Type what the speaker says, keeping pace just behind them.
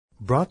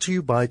Brought to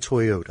you by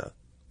Toyota.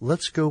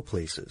 Let's go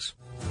places.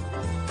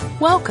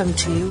 Welcome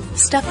to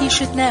Stuff You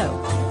Should Know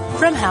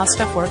from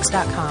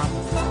HowStuffWorks.com.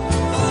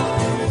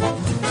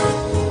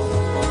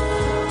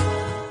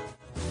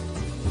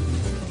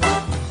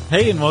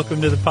 Hey, and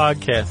welcome to the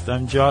podcast.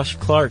 I'm Josh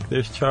Clark.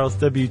 There's Charles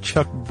W.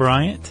 Chuck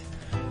Bryant.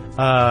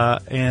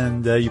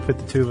 And you put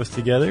the two of us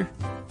together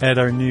at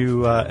our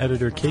new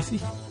editor,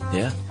 Casey.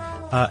 Yeah.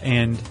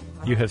 And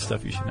you have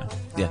Stuff You Should Know.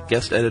 Yeah.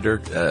 Guest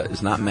editor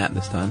is not Matt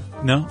this time.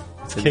 No,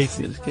 it's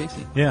Casey. It's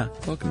Casey. Yeah.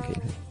 Welcome,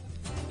 Casey.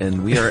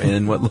 And we are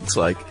in what looks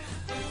like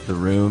the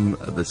room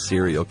of a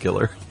serial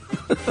killer.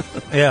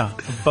 Yeah,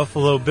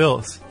 Buffalo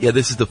Bills. Yeah,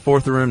 this is the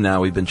fourth room now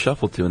we've been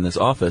shuffled to in this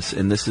office,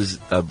 and this is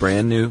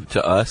brand new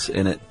to us,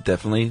 and it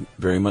definitely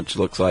very much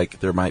looks like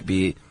there might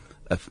be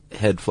a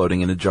head floating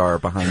in a jar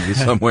behind you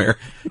somewhere.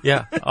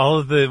 Yeah, all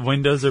of the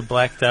windows are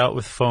blacked out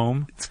with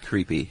foam. It's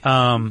creepy.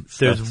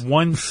 There's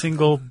one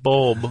single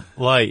bulb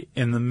light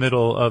in the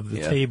middle of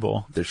the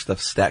table. There's stuff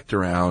stacked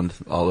around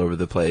all over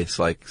the place,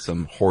 like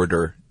some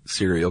hoarder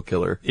serial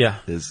killer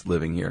is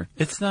living here.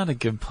 It's not a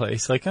good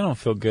place. Like, I don't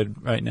feel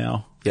good right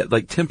now. Yeah,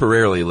 like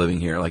temporarily living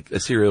here. Like a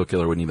serial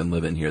killer wouldn't even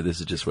live in here. This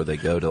is just where they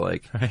go to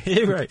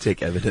right.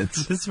 take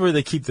evidence. This is where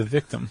they keep the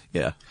victim.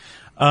 Yeah.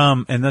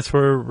 And that's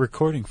where we're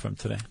recording from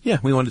today. Yeah,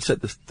 we wanted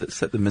to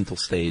set the mental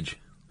stage.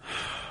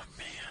 Oh,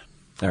 man.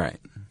 All right.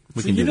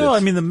 We so, can do this. I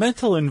mean, the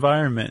mental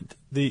environment,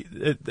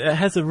 it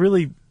has a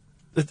really,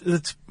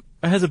 it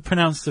has a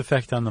pronounced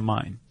effect on the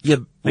mind. Yeah.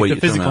 Like the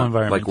physical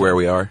environment. Like where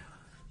we are?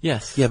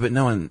 Yes. Yeah, but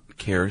no one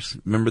cares.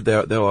 Remember,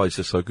 they'll always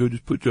just like, go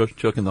just put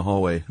Chuck in the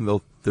hallway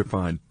and they're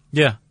fine.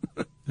 Yeah.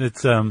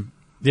 It's,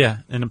 yeah.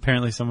 And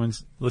apparently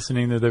someone's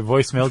listening to their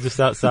voicemail just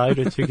outside,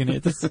 which you can hear.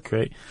 This is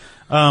great.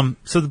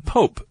 So the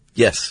Pope.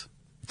 Yes.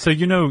 So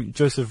you know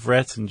Joseph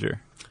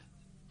Ratzinger?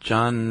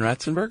 John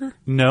Ratzenberger?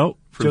 No.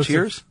 From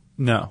Cheers?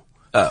 No.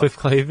 Oh. Cliff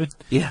Clavin?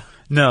 Yeah.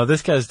 No,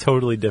 this guy's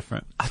totally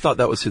different. I thought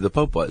that was who the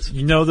Pope was.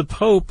 You know the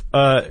Pope,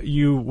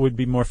 you would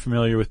be more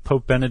familiar with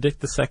Pope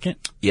Benedict II.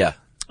 Yeah.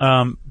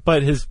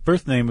 But his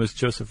birth name was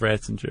Joseph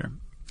Ratzinger.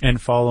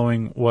 And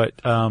following what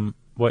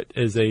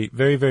is a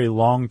very, very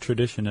long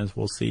tradition, as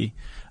we'll see,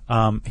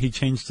 he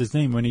changed his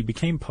name when he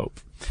became Pope.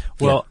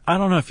 Well, I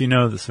don't know if you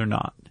know this or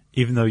not,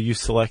 even though you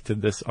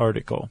selected this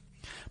article.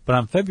 But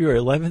on February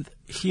 11th,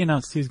 he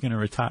announced he was going to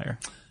retire.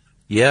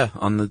 Yeah,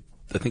 on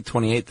I think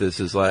 28th, this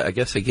is like, I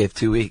guess I gave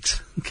 2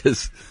 weeks,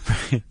 because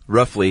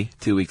roughly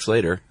 2 weeks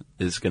later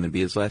is going to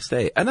be his last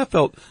day. And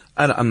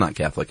I'm not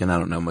Catholic, and I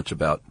don't know much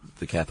about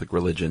the Catholic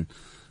religion,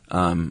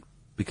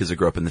 because I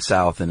grew up in the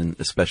South, and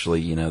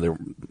especially, there were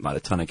not a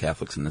ton of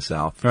Catholics in the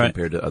South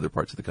compared to other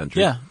parts of the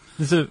country. Yeah,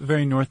 it's a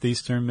very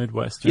northeastern,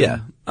 midwestern. Yeah.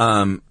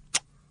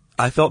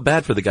 I felt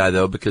bad for the guy,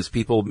 though, because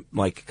people,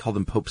 called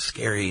him Pope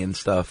Scary and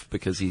stuff,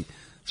 because he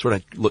sort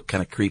of looked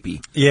kind of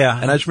creepy. Yeah.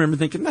 And I just remember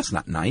thinking, that's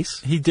not nice.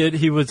 He did.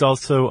 He was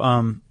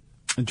also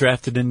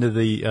drafted into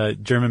the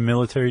German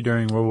military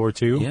during World War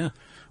II. Yeah.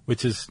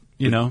 Which is,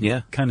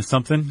 kind of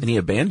something. And he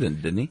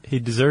abandoned, didn't he? He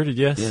deserted,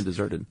 yes. Yeah,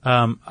 deserted.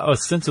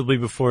 Ostensibly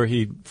before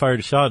he fired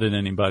a shot at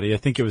anybody. I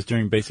think it was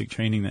during basic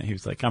training that he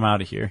was like, I'm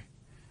out of here.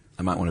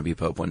 I might want to be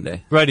Pope one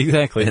day. Right,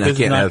 exactly. And this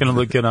is not going to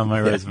look good on my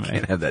resume. I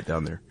can't have that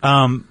down there.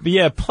 But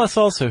yeah, plus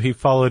also he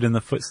followed in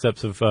the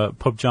footsteps of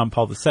Pope John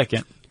Paul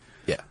II.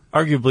 Yeah.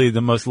 Arguably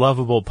the most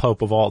lovable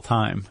Pope of all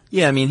time.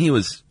 Yeah, I mean, he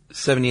was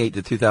 78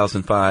 to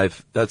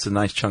 2005. That's a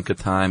nice chunk of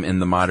time in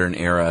the modern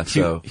era.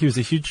 So he was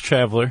a huge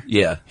traveler.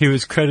 Yeah. He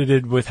was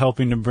credited with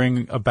helping to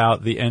bring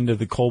about the end of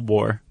the Cold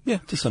War. Yeah,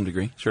 to some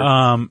degree.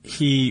 Sure.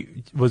 He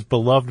was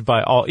beloved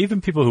by all,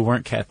 even people who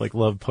weren't Catholic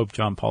loved Pope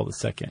John Paul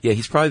II. Yeah,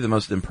 he's probably the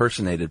most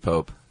impersonated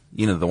Pope.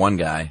 The one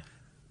guy.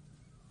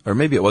 Or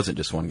maybe it wasn't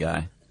just one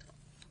guy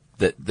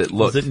that looked.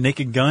 Was it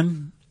Naked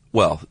Gun?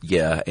 Well,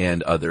 yeah,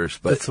 and others,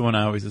 but that's the one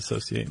I always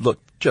associate.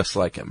 Looked just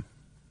like him.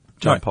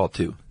 John Paul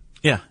II.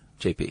 Yeah.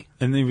 JP.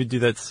 And he would do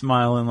that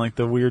smile in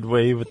the weird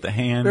way with the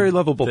hand. Very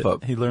lovable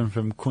Pope. He learned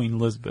from Queen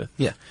Elizabeth.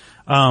 Yeah.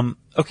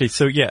 Okay,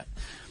 so yeah.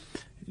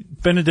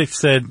 Benedict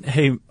said,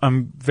 hey,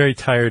 I'm very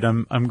tired.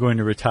 I'm going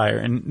to retire.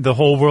 And the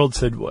whole world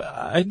said, well,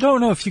 I don't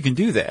know if you can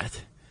do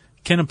that.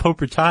 Can a Pope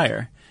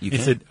retire? He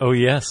said, oh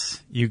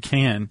yes, you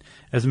can.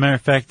 As a matter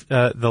of fact,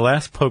 the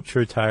last Pope to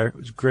retire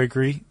was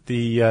Gregory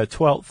the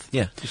 12th.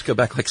 Yeah, just go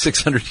back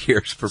 600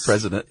 years for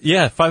president.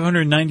 Yeah,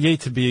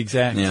 598 to be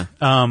exact.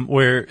 Yeah.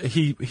 Where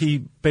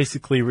he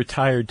basically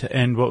retired to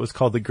end what was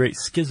called the Great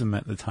Schism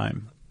at the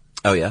time.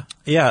 Oh yeah?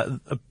 Yeah,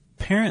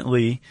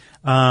 apparently,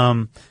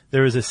 there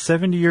was a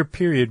 70-year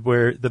period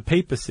where the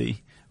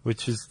Papacy,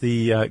 which is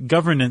the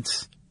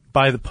governance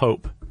by the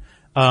Pope,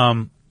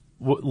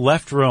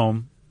 left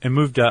Rome and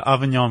moved to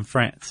Avignon,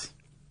 France.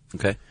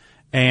 Okay.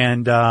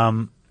 And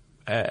I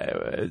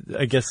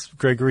guess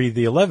Gregory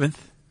the 11th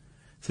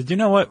said, you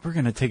know what, we're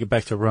going to take it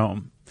back to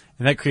Rome.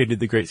 And that created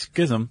the Great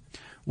Schism,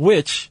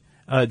 which,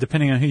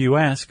 depending on who you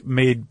ask,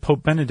 made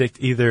Pope Benedict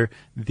either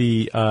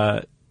the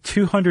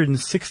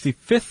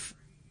 265th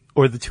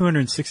or the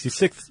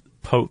 266th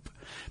Pope.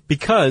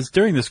 Because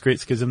during this Great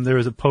Schism, there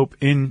was a Pope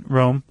in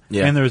Rome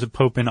and there was a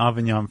Pope in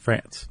Avignon,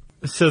 France.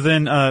 So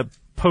then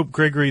Pope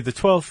Gregory the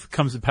 12th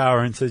comes to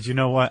power and says, you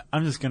know what,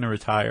 I'm just going to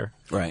retire.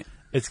 Right.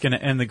 It's going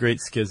to end the Great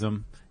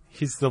Schism.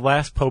 He's the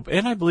last pope,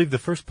 and I believe the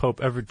first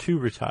pope ever to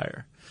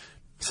retire.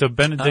 So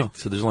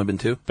So there's only been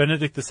 2?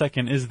 Benedict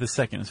II is the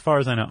second, as far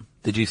as I know.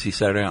 Did you see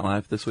Saturday Night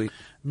Live this week?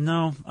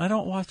 No, I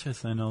don't watch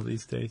SNL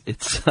these days.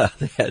 It's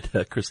they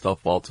had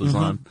Christoph Waltz was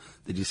on.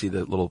 Did you see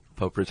the little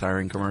Pope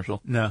retiring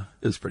commercial? No.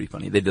 It was pretty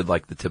funny. They did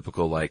like the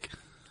typical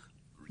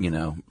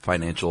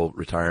financial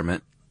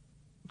retirement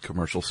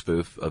commercial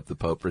spoof of the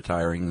Pope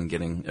retiring and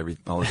getting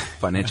all his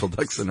financial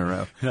ducks in a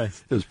row.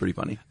 Nice. It was pretty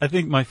funny. I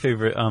think my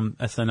favorite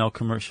SNL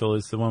commercial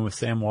is the one with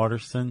Sam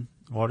Waterston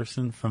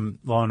from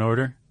Law and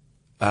Order.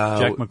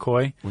 Jack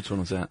McCoy. Which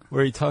one was that?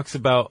 Where he talks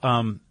about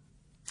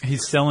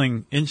he's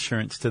selling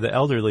insurance to the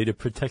elderly to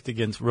protect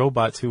against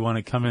robots who want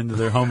to come into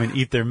their home and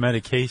eat their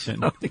medication.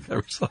 I don't think I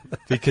ever saw that.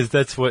 Because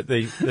that's what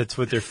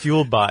they're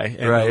fueled by,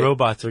 and right. The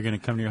robots are going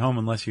to come to your home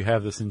unless you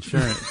have this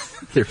insurance.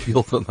 They're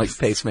fueled on like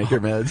pacemaker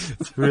meds.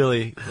 It's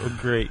really a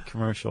great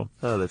commercial.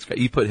 Oh, that's great.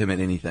 You put him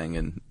in anything,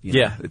 and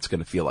it's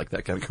going to feel like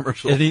that kind of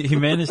commercial. And he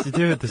managed to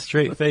do it with a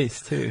straight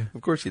face too.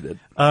 Of course he did.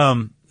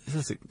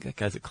 That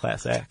guy's a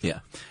class act. Yeah.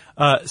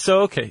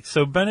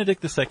 So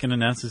Benedict II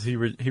announces he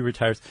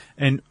retires,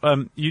 and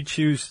you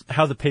choose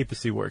how the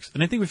papacy works.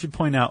 And I think we should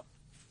point out,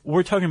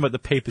 we're talking about the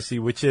papacy,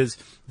 which is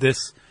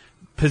this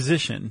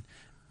position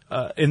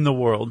in the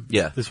world,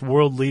 this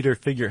world leader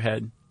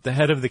figurehead, the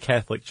head of the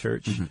Catholic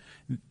Church,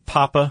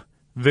 Papa,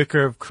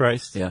 Vicar of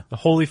Christ, the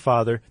Holy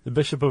Father, the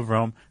Bishop of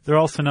Rome. They're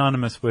all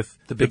synonymous with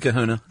the big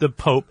kahuna, the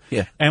Pope.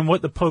 Yeah. And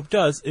what the Pope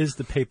does is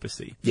the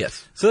papacy.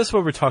 Yes. So that's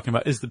what we're talking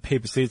about, is the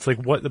papacy. It's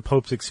like what the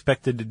Pope's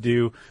expected to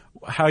do,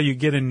 how you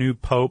get a new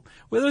Pope.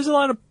 Well, there's a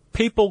lot of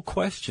papal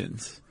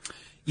questions.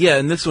 Yeah,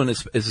 and this one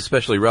is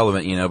especially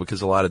relevant,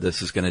 because a lot of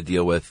this is going to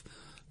deal with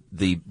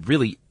the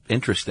really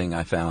interesting,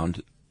 I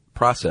found,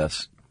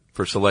 process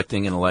for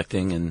selecting and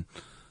electing, and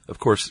of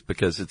course,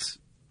 because it's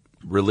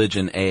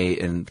religion A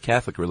and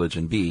Catholic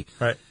religion B.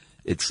 Right.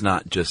 It's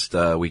not just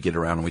we get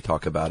around and we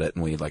talk about it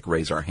and we like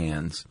raise our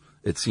hands.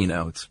 It's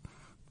it's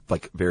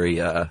like very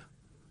I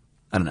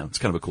don't know. It's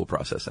kind of a cool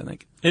process, I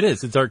think. It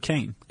is. It's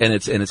arcane, and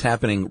it's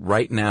happening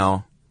right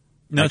now.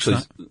 No, actually,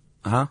 it's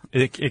not.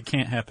 It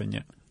can't happen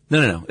yet.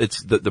 No.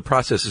 It's the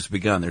process has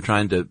begun. They're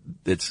trying to.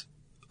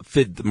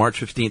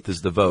 March 15th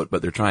is the vote,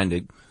 but they're trying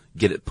to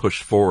get it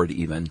pushed forward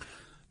even.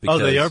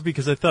 Because, they are,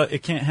 because I thought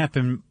it can't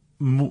happen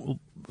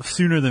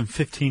sooner than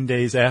 15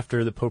 days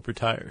after the Pope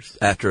retires.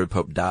 After the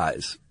Pope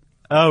dies.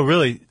 Oh,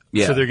 really?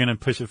 Yeah. So they're going to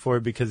push it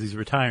forward because he's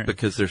retiring.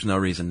 Because there's no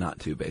reason not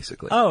to,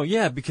 basically. Oh,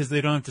 yeah, because they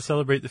don't have to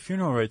celebrate the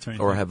funeral rites or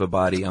anything. Or have a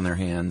body on their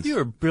hands. You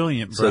are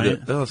brilliant,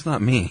 Brian. So it's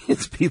not me.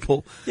 It's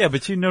people. Yeah,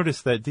 but you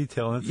noticed that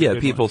detail. That's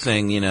people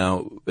saying,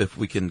 if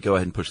we can go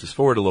ahead and push this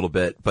forward a little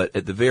bit. But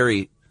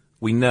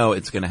we know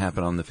it's going to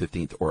happen on the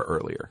 15th or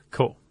earlier.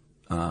 Cool.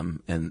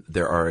 And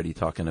they're already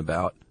talking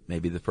about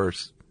maybe the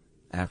first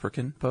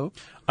African Pope.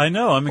 I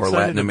know. I'm excited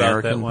Latin about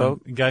American that one.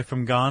 Pope. A guy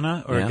from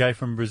Ghana or a guy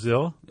from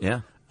Brazil.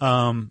 Yeah.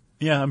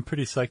 Yeah, I'm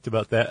pretty psyched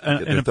about that.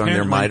 They're throwing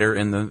their mitre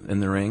in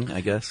the ring,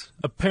 I guess.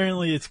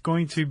 Apparently, it's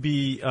going to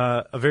be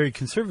a very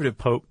conservative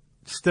Pope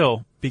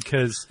still,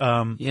 because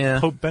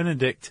Pope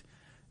Benedict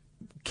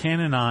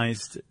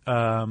canonized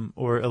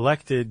or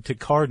elected to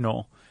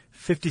cardinal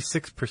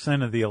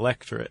 56% of the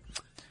electorate.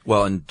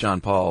 Well, and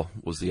John Paul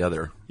was the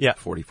other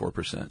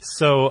 44%.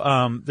 So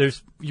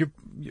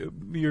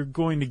you're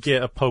going to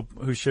get a Pope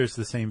who shares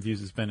the same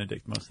views as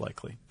Benedict, most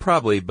likely.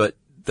 Probably, but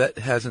that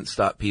hasn't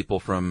stopped people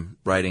from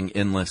writing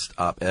endless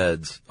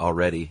op-eds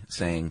already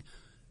saying,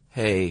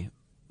 hey,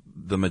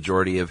 the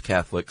majority of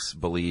Catholics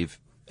believe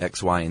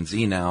X, Y, and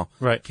Z now.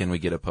 Right. Can we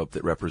get a Pope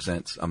that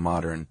represents the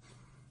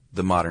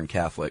modern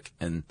Catholic?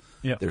 And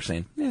they're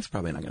saying, it's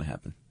probably not going to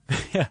happen.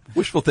 Yeah.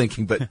 Wishful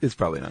thinking, but it's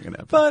probably not going to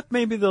happen. But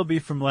maybe they'll be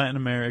from Latin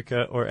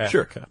America or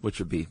Africa. Sure, which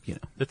would be,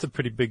 That's a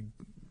pretty big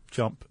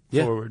jump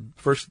forward.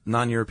 First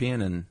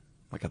non-European in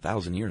like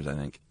 1,000 years, I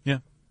think. Yeah.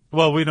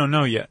 Well, we don't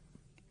know yet.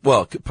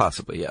 Well,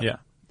 possibly, yeah. Yeah.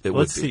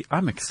 Let's see.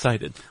 I'm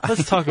excited.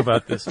 Let's talk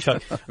about this,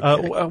 Chuck.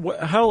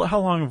 How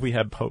long have we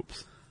had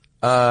popes?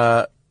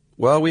 Well,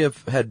 we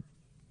have had,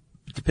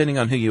 depending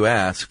on who you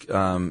ask,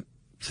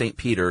 St.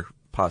 Peter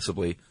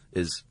possibly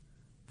is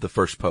the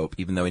first pope,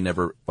 even though he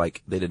never,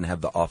 they didn't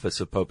have the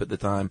office of pope at the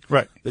time.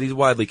 Right. But he's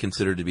widely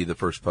considered to be the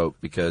first pope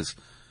because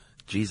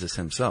Jesus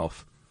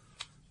himself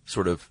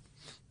sort of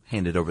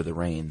handed over the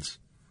reins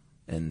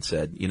and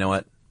said, you know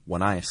what,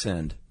 when I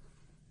ascend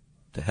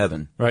to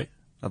heaven, right,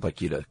 I'd like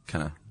you to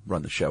kind of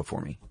run the show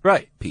for me.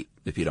 Right. Pete,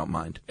 if you don't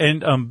mind.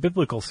 And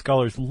biblical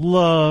scholars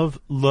love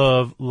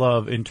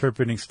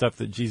interpreting stuff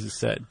that Jesus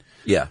said.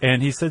 Yeah.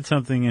 And he said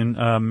something in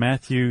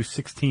Matthew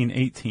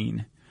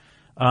 16:18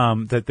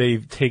 that they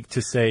take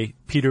to say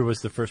Peter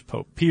was the first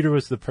pope. Peter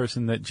was the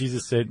person that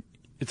Jesus said,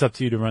 it's up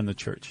to you to run the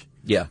church.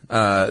 Yeah.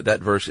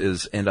 That verse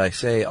is, and I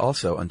say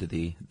also unto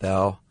thee,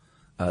 that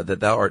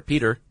thou art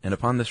Peter, and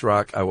upon this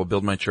rock I will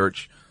build my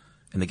church,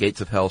 and the gates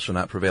of hell shall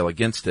not prevail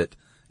against it.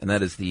 And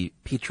that is the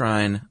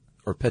Petrine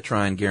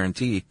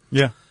guarantee.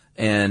 Yeah.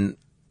 And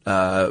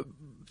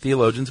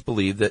theologians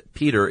believe that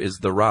Peter is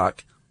the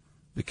rock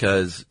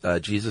because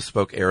Jesus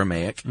spoke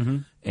Aramaic,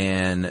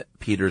 and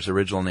Peter's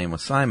original name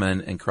was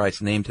Simon, and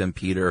Christ named him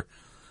Peter,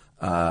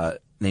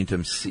 named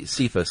him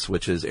Cephas,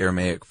 which is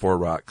Aramaic for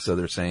rock. So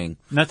they're saying,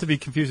 not to be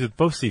confused with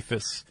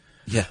Bocephus.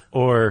 Yeah.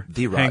 Or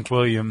The Rock. Hank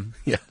Williams.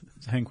 Yeah.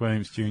 Hank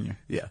Williams Jr.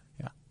 Yeah.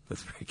 Yeah.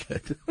 That's very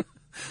good.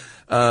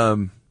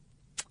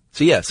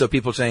 So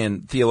people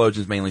saying,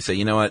 theologians mainly say,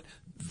 you know what?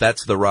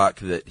 That's the rock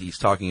that he's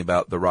talking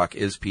about. The rock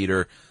is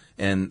Peter.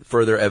 And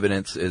further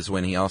evidence is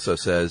when he also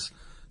says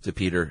to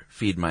Peter,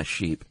 feed my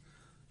sheep.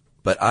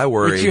 But I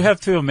worry. Which you have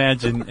to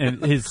imagine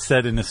is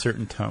said in a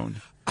certain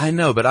tone. I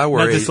know, but I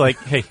worry. Not just like,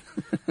 hey,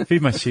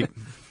 feed my sheep.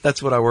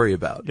 That's what I worry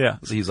about. Yeah.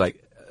 So he's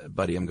like,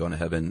 buddy, I'm going to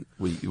heaven.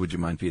 Would you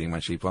mind feeding my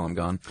sheep while I'm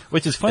gone?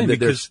 Which is funny and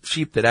because there's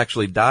sheep that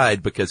actually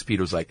died because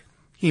Peter was like,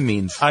 he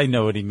means. I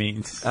know what he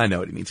means. I know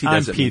what he means. He I'm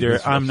doesn't Peter. mean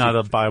he's I'm not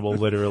a sheep. Bible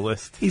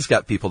literalist. He's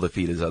got people to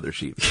feed his other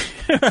sheep.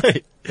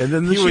 Right. And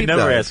then the he would sheep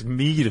never died. ask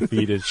me to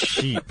feed his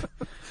sheep.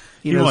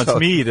 He knows wants how-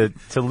 me to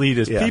lead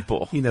his Yeah.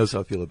 people. He knows how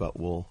I feel about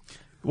wool.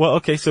 Well,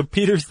 okay, so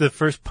Peter's the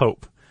first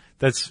pope.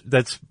 That's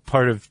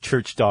part of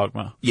church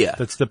dogma. Yeah.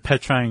 That's the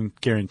Petrine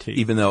guarantee.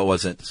 Even though it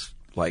wasn't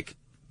like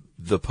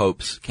the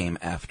popes came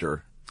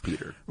after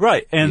Peter.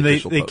 Right, and The they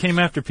official popes. came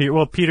after Peter.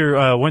 Well,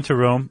 Peter went to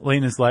Rome late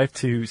in his life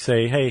to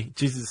say, hey,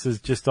 Jesus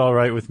is just all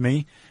right with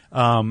me.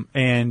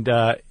 And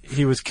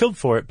he was killed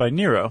for it by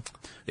Nero.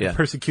 Yeah. He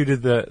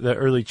persecuted the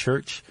early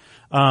church,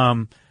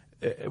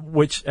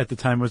 which at the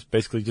time was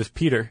basically just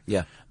Peter.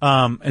 Yeah.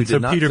 And Who so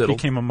did not Peter fiddle.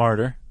 became a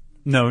martyr.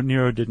 No,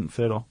 Nero didn't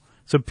fiddle.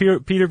 So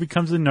Peter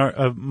becomes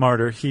a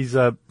martyr. He's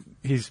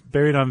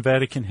buried on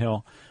Vatican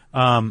Hill.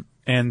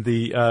 And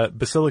the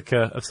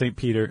Basilica of St.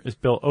 Peter is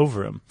built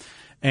over him.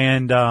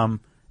 And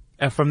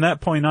from that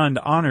point on,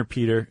 to honor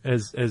Peter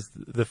as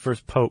the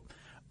first pope,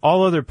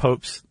 all other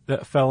popes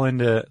that fell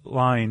into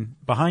line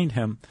behind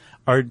him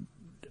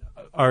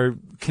are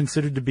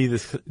considered to be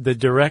the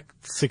direct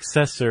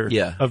successor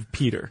Yeah. of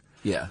Peter.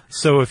 Yeah.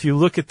 So if you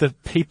look at the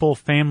papal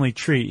family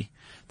tree,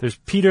 there's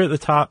Peter at the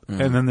top,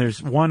 and then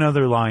there's one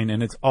other line,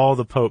 and it's all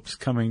the popes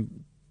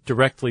coming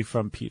directly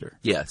from Peter.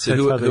 Yeah. So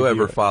That's how they whoever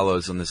view it.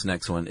 follows on this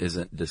next one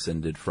isn't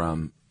descended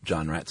from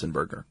John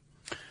Ratzenberger.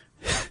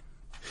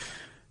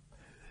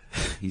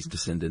 He's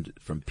descended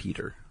from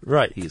Peter.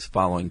 Right. He is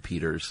following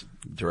Peter's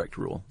direct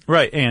rule.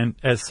 Right, and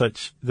as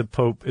such, the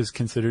Pope is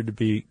considered to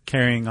be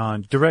carrying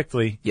on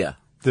directly Yeah.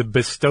 the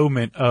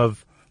bestowment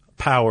of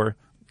power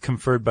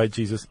conferred by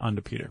Jesus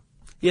onto Peter.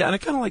 Yeah, and I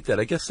kind of like that.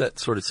 I guess that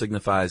sort of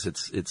signifies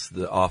it's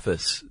the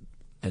office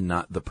and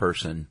not the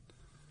person.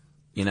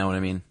 You know what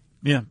I mean?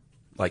 Yeah.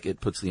 Like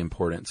it puts the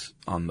importance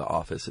on the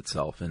office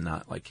itself and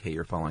not like, hey,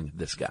 you're following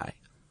this guy.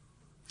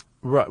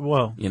 Right,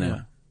 well, You know?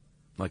 yeah.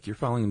 Like you're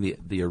following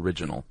the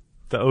original.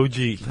 The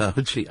OG.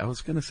 Oh, gee, I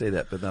was going to say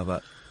that, but then I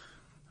thought,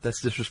 that's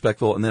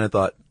disrespectful. And then I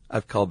thought,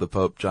 I've called the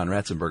Pope John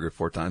Ratzenberger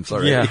 4 times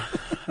already. Yeah,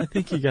 I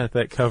think you got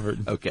that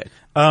covered. Okay.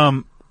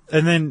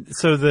 And then,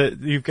 so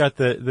you've got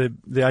the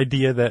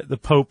idea that the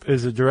Pope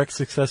is a direct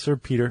successor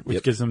of Peter, which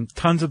Yep. gives him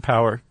tons of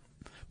power.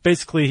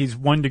 Basically, he's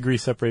 1 degree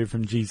separated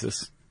from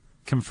Jesus,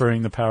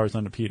 conferring the powers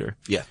onto Peter.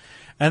 Yeah.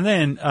 And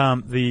then, a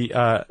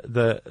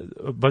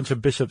bunch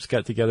of bishops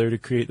got together to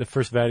create the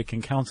First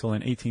Vatican Council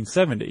in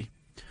 1870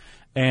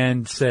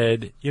 and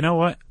said, you know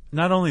what?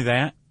 Not only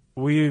that,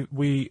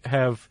 we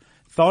have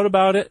thought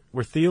about it,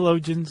 we're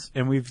theologians,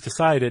 and we've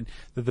decided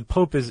that the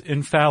Pope is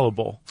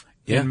infallible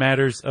Yeah. in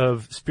matters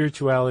of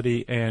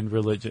spirituality and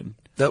religion.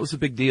 That was a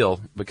big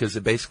deal because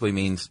it basically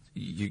means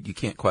you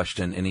can't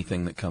question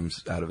anything that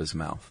comes out of his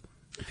mouth.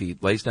 If he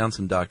lays down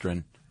some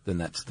doctrine, then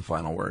that's the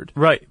final word.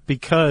 Right,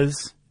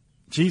 because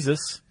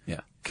Jesus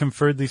Yeah.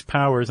 conferred these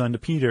powers onto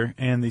Peter,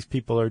 and these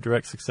people are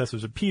direct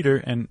successors of Peter,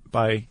 and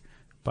by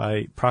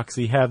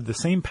proxy have the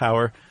same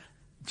power.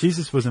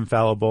 Jesus was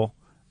infallible,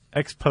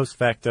 ex post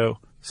facto,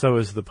 so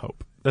is the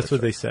Pope. That's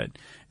what they said.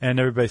 And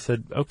everybody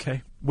said,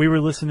 okay, we were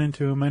listening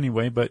to him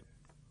anyway, but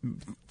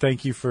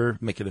thank you for...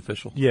 Make it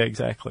official. Yeah,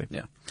 exactly.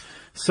 Yeah.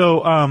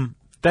 So,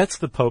 that's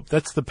the Pope.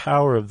 That's the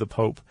power of the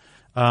Pope.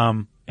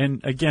 And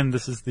again,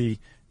 this is the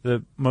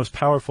most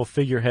powerful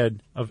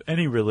figurehead of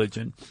any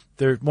religion.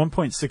 There are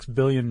 1.6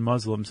 billion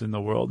Muslims in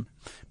the world,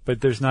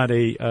 but there's not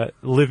a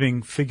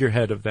living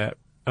figurehead of that,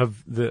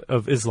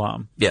 of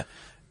Islam. Yeah.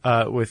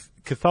 With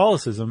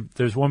Catholicism,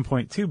 there's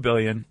 1.2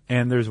 billion,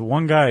 and there's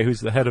one guy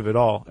who's the head of it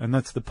all, and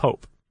that's the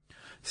Pope.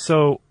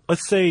 So,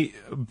 let's say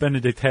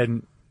Benedict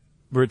hadn't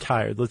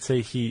retired. Let's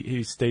say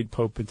he stayed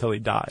Pope until he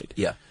died.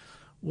 Yeah.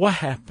 What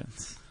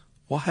happens?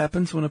 What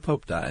happens when a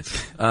pope dies?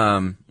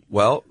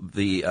 Well,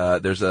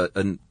 there's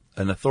an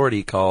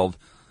authority called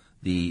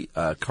the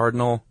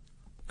Cardinal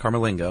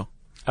Carmelingo.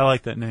 I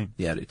like that name.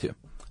 Yeah, I do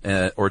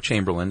too. Or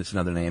Chamberlain, it's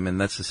another name, and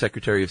that's the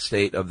Secretary of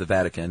State of the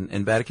Vatican.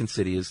 And Vatican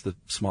City is the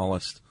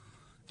smallest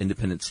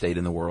independent state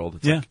in the world.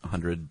 It's like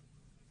 100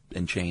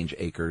 and change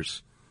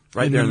acres,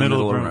 right In there the in the middle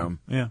middle of of Rome. Rome.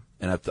 Yeah.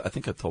 And I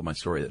think I told my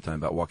story that time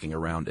about walking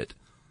around it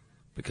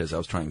because I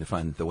was trying to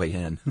find the way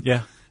in.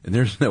 Yeah. And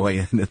there's no way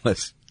in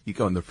unless you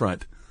go in the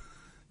front.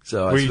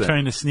 So Were you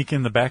trying to sneak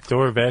in the back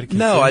door of Vatican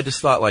No, City? I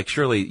just thought, like,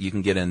 surely you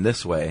can get in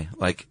this way.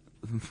 Like,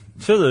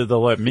 Surely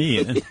they'll let me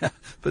in. yeah,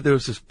 but there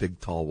was just big,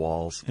 tall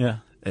walls. Yeah.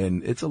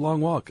 And it's a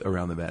long walk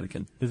around the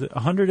Vatican. Is it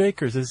 100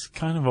 acres? Is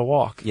kind of a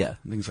walk. Yeah,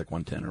 I think it's like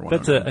 110 or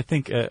 109. That's I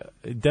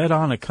think, dead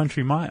on a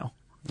country mile.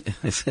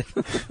 Is it?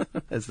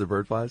 As the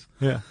bird flies?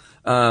 Yeah.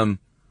 All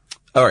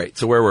right,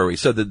 so where were we?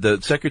 So the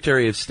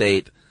Secretary of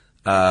State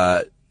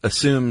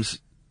assumes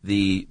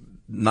the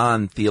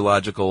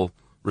non-theological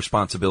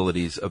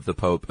responsibilities of the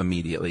Pope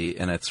immediately,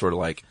 and it's sort of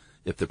like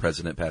if the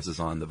president passes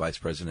on, the vice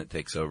president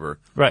takes over.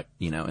 Right.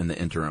 In the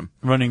interim.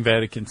 Running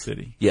Vatican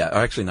City. Yeah,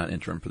 actually not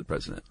interim for the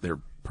president. They're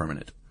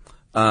permanent.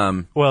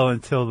 Well,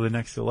 until the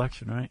next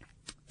election, right?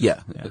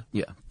 Yeah.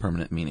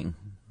 Permanent meaning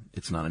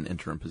it's not an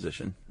interim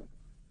position,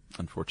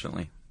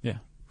 unfortunately. Yeah.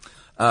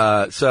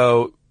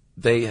 So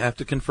they have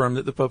to confirm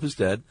that the Pope is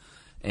dead,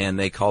 and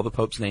they call the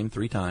Pope's name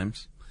 3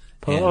 times.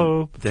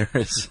 Pope. And there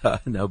is,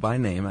 no by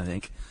name, I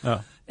think.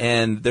 Oh.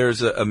 And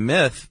there's a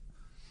myth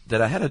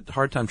that I had a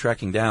hard time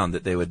tracking down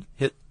that they would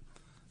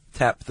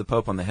tap the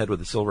Pope on the head with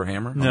a silver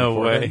hammer. No on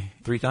the forehead way.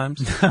 3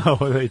 times. No,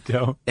 they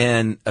don't.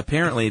 And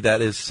apparently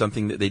that is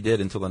something that they did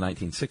until the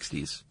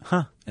 1960s.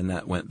 Huh. And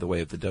that went the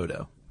way of the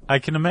dodo. I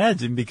can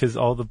imagine because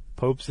all the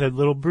popes had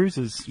little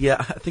bruises. Yeah,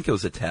 I think it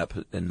was a tap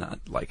and not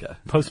like a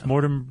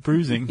Post-mortem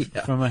bruising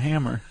from a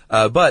hammer.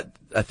 But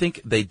I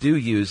think they do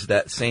use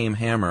that same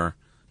hammer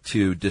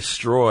to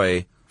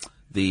destroy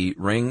the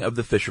ring of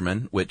the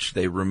fisherman, which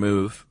they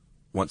remove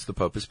once the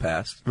Pope has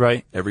passed.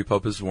 Right. Every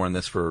Pope has worn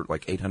this for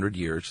like 800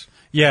 years.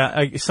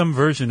 Yeah, some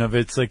version of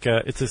it's like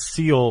it's a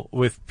seal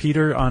with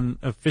Peter on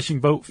a fishing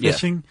boat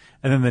fishing,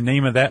 and then the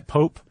name of that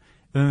Pope.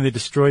 And then they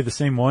destroy the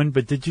same one.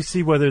 But did you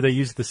see whether they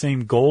used the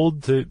same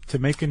gold to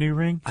make a new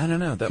ring? I don't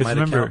know. That 'Cause might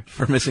remember, account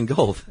for missing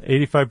gold.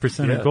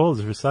 85% of gold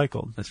is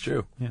recycled. That's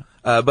true. Yeah.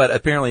 But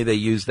apparently they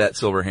used that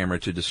silver hammer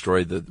to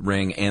destroy the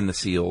ring and the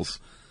seals.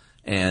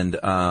 And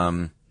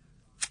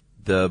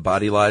the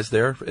body lies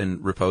there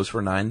in repose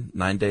for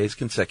nine days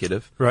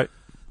consecutive. Right.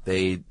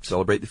 They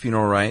celebrate the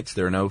funeral rites.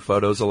 There are no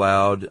photos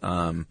allowed.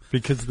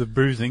 Because of the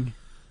bruising.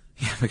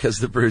 Yeah, because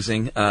of the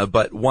bruising.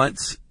 But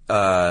once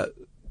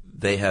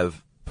they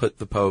have put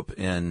the Pope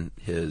in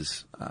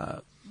his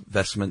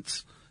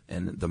vestments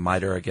and the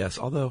mitre, I guess.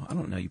 Although, I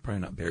don't know, you're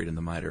probably not buried in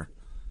the mitre.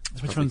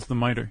 Which one's the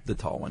mitre? The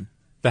tall one.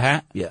 The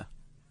hat? Yeah.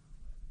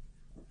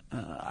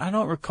 I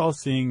don't recall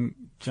seeing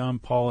John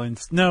Paul in...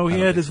 No, he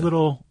had his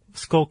little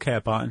skull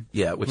cap on.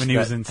 Yeah, which when he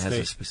was in has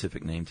state. a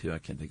specific name, too. I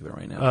can't think of it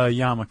right now.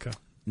 Yarmulke.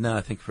 No,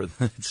 I think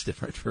it's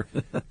different for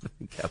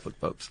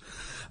Catholic popes.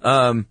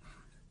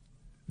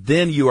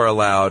 Then you are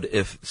allowed,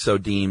 if so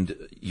deemed,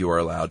 you are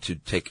allowed to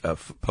take a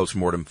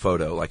post-mortem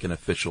photo, like an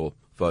official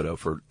photo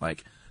for,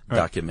 like,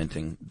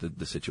 documenting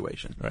the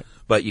situation. Right.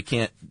 But you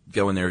can't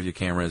go in there with your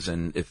cameras,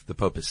 and if the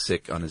Pope is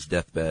sick on his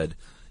deathbed,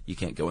 you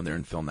can't go in there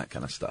and film that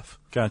kind of stuff.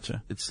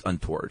 Gotcha. It's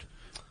untoward.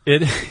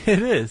 It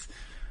is.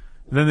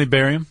 Then they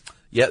bury him?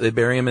 Yeah, they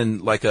bury him in,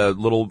 like, a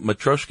little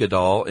Matryoshka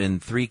doll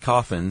in 3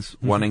 coffins,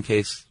 one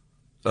encased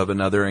of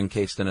another,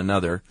 encased in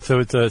another. So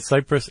it's a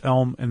cypress,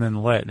 elm, and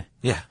then lead.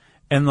 Yeah.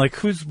 And, like,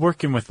 who's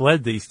working with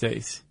lead these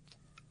days?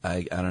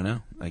 I don't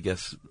know. I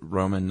guess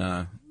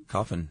Roman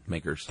coffin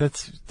makers.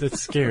 That's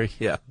scary.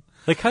 Yeah.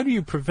 Like, how do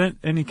you prevent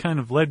any kind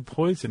of lead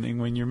poisoning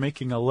when you're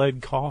making a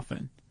lead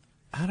coffin?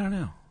 I don't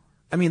know.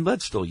 I mean,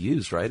 lead's still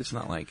used, right? It's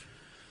not like...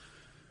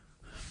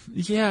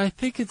 Yeah, I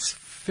think it's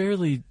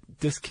fairly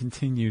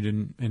discontinued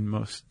in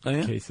most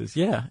cases.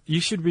 Yeah.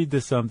 You should read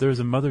this. There was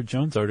a Mother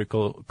Jones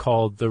article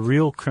called The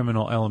Real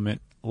Criminal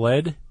Element,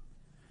 Lead.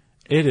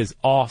 It is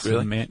awesome,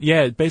 Really? man.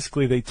 Yeah,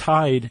 basically they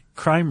tied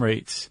crime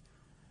rates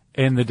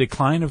and the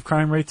decline of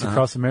crime rates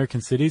across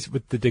American cities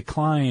with the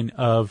decline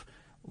of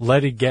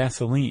leaded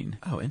gasoline.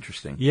 Oh,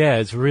 interesting. Yeah,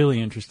 it's really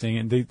interesting,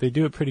 and they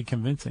do it pretty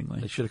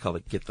convincingly. They should have called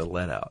it Get the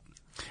Lead Out.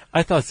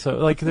 I thought so.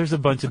 Like, there's a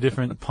bunch of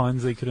different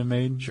puns they could have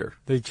made. Sure.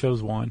 They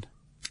chose one.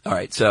 All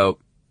right, so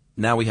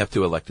now we have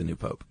to elect a new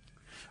pope.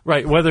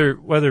 Right,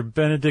 whether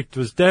Benedict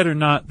was dead or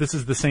not, this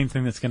is the same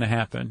thing that's going to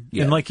happen.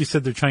 Yeah. And like you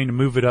said, they're trying to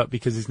move it up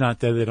because he's not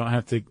dead. They don't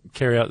have to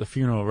carry out the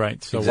funeral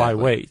rites, so Exactly.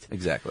 why wait?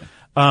 Exactly.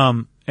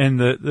 And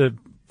the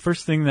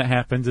first thing that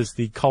happens is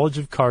the College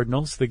of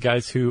Cardinals, the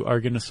guys who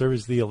are going to serve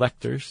as the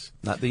electors.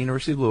 Not the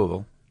University of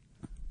Louisville,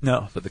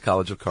 No. but the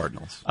College of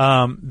Cardinals.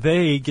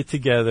 They get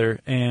together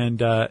and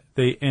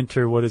they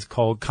enter what is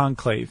called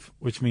conclave,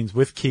 which means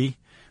with key,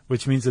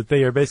 which means that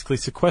they are basically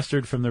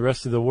sequestered from the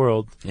rest of the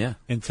world Yeah.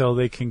 until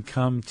they can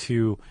come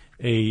to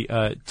a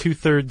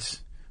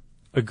 2/3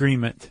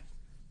 agreement.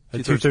 A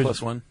 2/3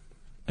 plus one?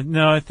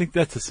 No, I think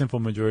that's a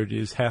simple majority,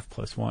 is half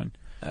plus one.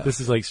 Oh.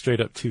 This is like straight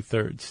up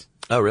 2/3.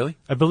 Oh, really?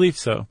 I believe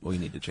so. Well, you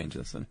need to change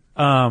this then.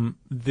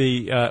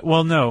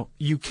 Well, no,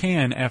 you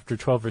can after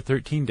 12 or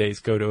 13 days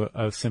go to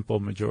a simple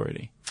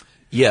majority.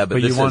 Yeah,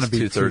 but you this wanna is be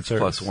 2/3 2/3.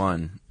 plus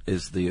one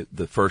is the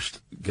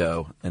first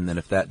go, and then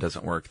if that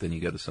doesn't work, then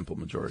you go to simple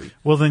majority.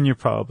 Well, then you're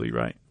probably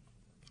right.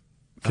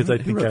 Because I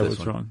Who think wrote I this was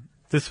one? wrong.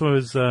 This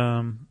was,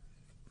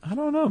 I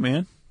don't know,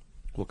 man.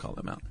 We'll call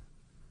them out.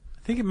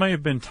 I think it might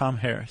have been Tom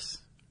Harris.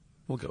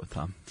 We'll go with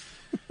Tom.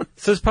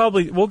 So it's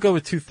probably, we'll go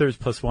with 2/3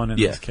 plus 1 in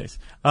this case.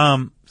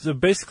 So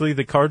basically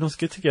the Cardinals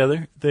get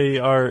together. They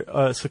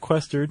are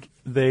sequestered.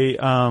 They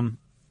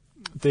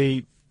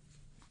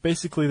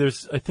basically,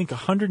 there's, I think,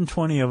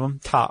 120 of them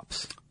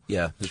tops.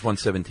 Yeah, there's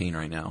 117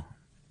 right now.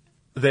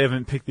 They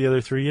haven't picked the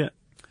other 3 yet?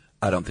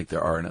 I don't think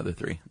there are another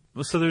 3.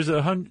 So there's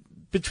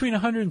between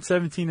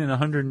 117 and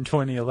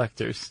 120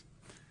 electors.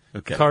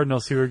 Okay.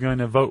 Cardinals who are going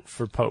to vote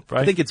for Pope,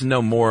 right? I think it's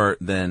no more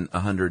than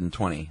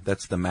 120.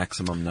 That's the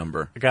maximum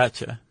number.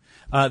 Gotcha.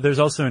 There's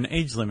also an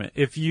age limit.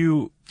 If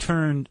you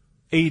turned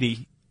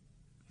 80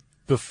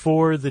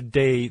 before the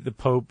day the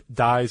Pope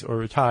dies or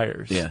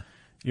retires,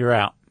 you're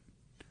out.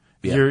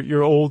 Yeah.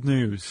 You're old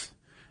news.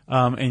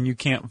 And you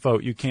can't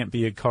vote. You can't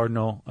be a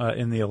cardinal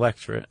in the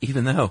electorate.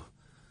 Even though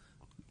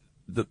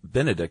the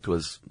Benedict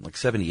was like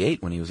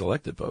 78 when he was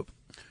elected Pope.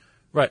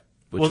 Right.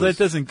 Well, that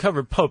doesn't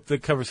cover Pope.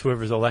 That covers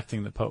whoever's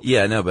electing the Pope.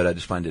 Yeah, no, but I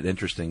just find it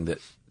interesting that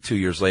 2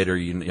 years later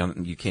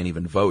you can't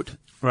even vote.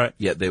 Right.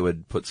 Yet they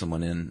would put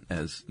someone in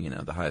as,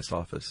 the highest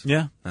office.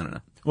 Yeah. I don't know.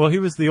 Well, he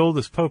was the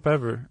oldest Pope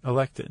ever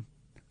elected.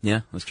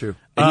 Yeah, that's true.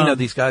 And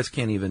these guys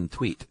can't even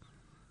tweet.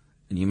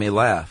 And you may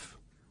laugh,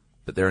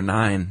 but there are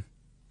 9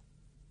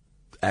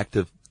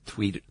 active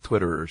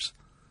Twitterers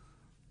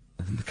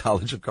in the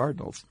College of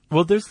Cardinals.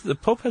 Well, the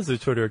Pope has a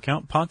Twitter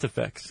account,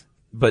 Pontifex.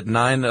 But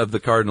 9 of the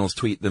Cardinals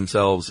tweet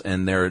themselves,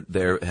 and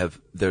they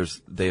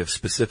have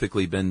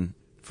specifically been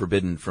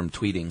forbidden from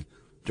tweeting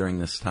during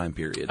this time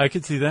period. I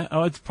could see that.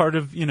 Oh, it's part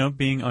of,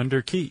 being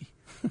under key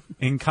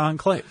in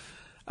conclave.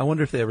 I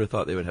wonder if they ever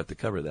thought they would have to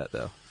cover that,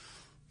 though.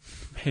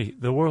 Hey,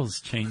 the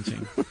world's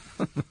changing.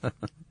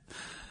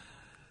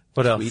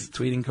 What else?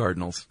 Tweeting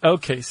Cardinals.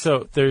 Okay,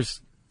 so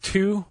there's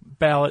 2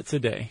 ballots a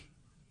day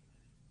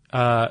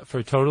for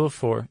a total of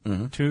 4.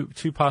 Mm-hmm.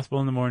 Two possible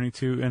in the morning,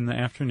 2 in the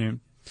afternoon.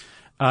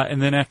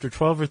 And then after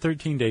 12 or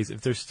 13 days,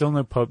 if there's still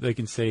no Pope, they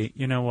can say,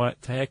 you know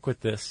what, to heck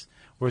with this.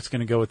 We're just going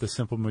to go with a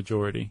simple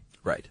majority.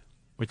 Right.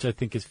 Which I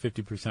think is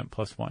 50%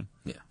 plus 1.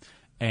 Yeah.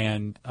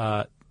 And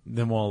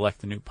then we'll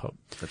elect a new Pope.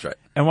 That's right.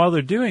 And while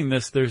they're doing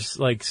this, there's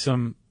like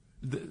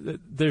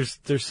there's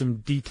some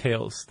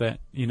details that,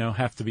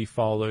 have to be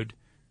followed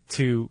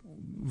to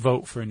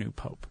vote for a new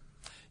Pope.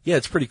 Yeah,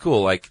 it's pretty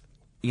cool. Like,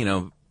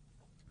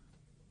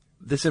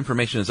 this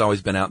information has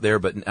always been out there,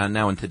 but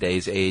now in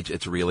today's age,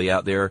 it's really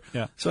out there.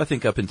 Yeah. So I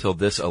think up until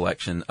this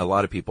election, a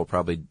lot of people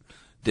probably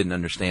didn't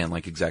understand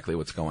exactly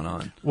what's going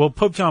on. Well,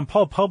 Pope John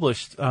Paul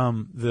published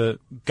the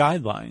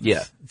guidelines.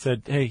 Yeah. It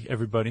said, hey,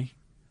 everybody,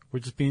 we're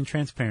just being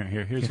transparent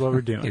here. Here's what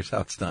we're doing. Here's how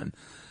it's done.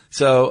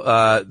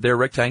 So they're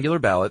rectangular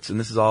ballots, and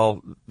this is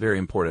all very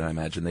important, I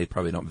imagine. They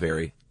probably don't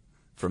vary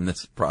from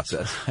this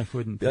process. I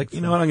wouldn't be think like,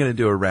 you know what, I'm going to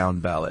do a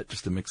round ballot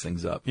just to mix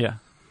things up. Yeah.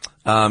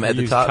 At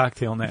the top,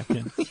 cocktail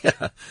napkin.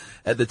 Yeah.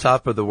 At the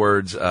top of the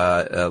words,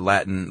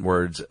 Latin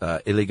words,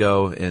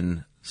 illigo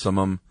in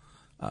summum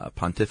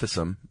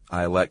pontificum,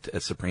 I elect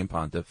as supreme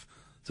pontiff.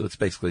 So it's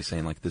basically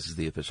saying this is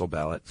the official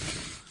ballot.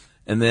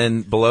 And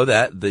then below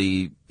that,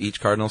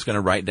 each cardinal's going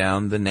to write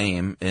down the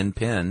name in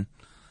pen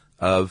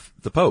of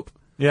the Pope.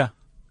 Yeah.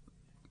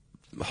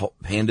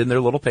 Hand in their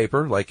little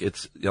paper, like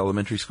it's the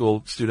elementary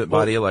school student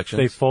body elections.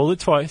 They fold it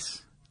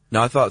twice.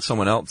 No, I thought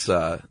someone else,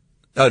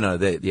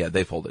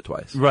 they fold it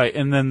twice. Right,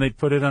 and then they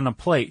put it on a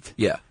plate.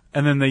 Yeah.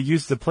 And then they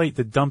use the plate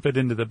to dump it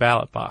into the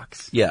ballot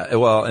box. Yeah,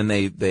 well, and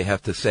they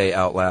have to say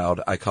out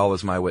loud, I call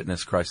as my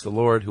witness Christ the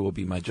Lord, who will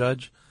be my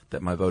judge,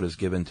 that my vote is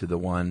given to the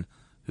one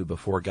who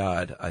before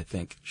God I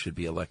think should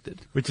be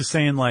elected. Which is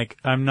saying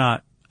I'm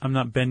not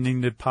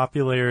bending to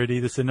popularity.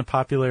 This isn't a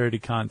popularity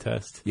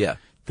contest. Yeah.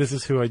 This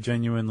is who I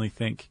genuinely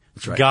think.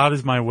 That's right. God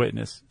is my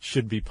witness,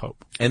 should be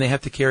Pope. And they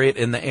have to carry it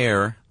in the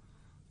air.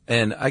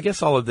 And I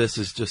guess all of this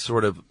is just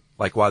sort of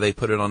like why they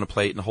put it on a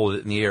plate and hold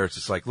it in the air. It's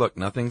just like, look,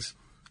 nothing's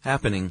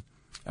happening.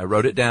 I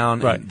wrote it down,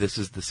 right. And this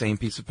is the same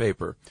piece of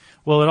paper.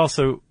 Well, it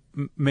also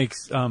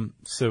makes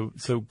so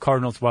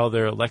cardinals, while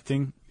they're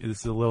electing,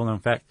 this is a little known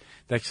fact,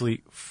 they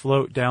actually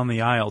float down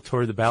the aisle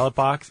toward the ballot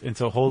box, and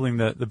so holding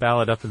the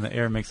ballot up in the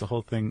air makes the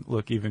whole thing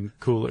look even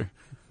cooler.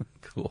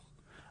 Cool.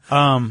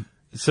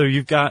 So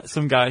you've got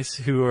some guys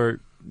who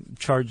are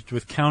charged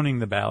with counting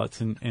the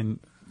ballots and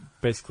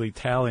basically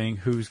tallying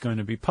who's going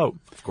to be Pope.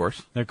 Of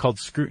course. They're called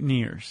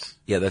scrutineers.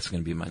 Yeah, that's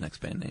going to be my next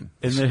band name.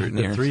 And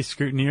the 3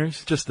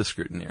 scrutineers? Just the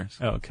scrutineers.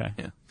 Oh, okay.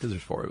 Yeah, because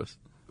there's 4 of us.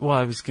 Well,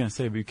 I was going to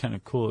say it'd be kind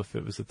of cool if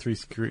it was the 3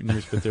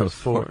 scrutineers, but there was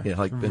 4. Yeah,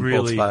 like Ben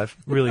really, Folds 5.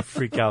 Really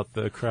freak out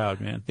the crowd,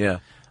 man. Yeah.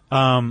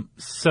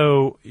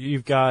 So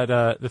you've got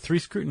the 3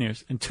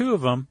 scrutineers, and 2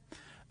 of them,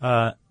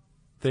 so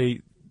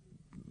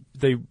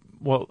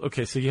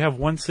you have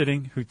one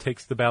sitting who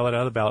takes the ballot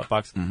out of the ballot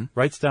box, mm-hmm.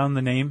 writes down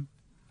the name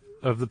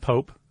of the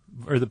Pope,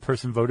 or the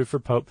person voted for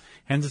Pope,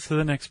 hands it to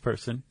the next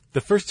person.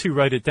 The first 2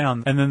 write it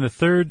down, and then the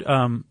third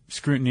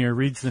scrutineer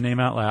reads the name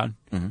out loud,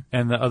 mm-hmm.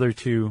 and the other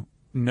 2,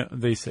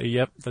 they say,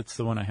 yep, that's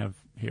the one I have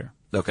here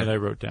that I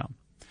wrote down.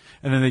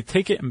 And then they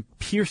take it and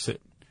pierce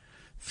it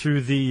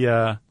through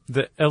the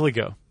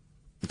eligo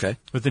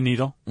with the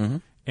needle, mm-hmm.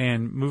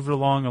 and move it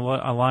along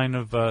a line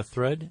of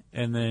thread,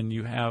 and then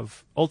you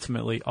have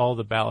ultimately all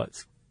the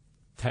ballots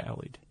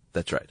tallied.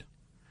 That's right.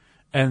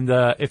 And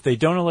if they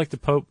don't elect a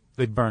pope,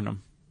 they burn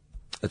them.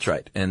 That's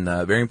right. And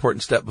a very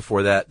important step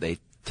before that, they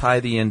tie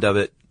the end of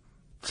it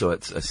so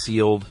it's a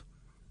sealed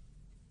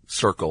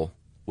circle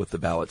with the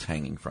ballots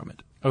hanging from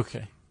it.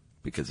 Okay.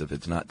 Because if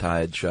it's not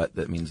tied shut,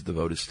 that means the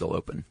vote is still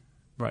open.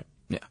 Right.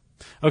 Yeah.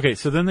 Okay,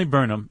 so then they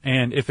burn them,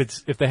 and if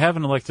they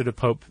haven't elected a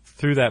pope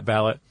through that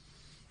ballot,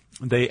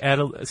 they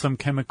add some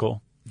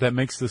chemical that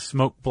makes the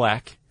smoke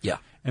black. Yeah.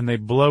 And they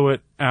blow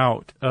it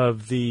out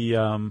of the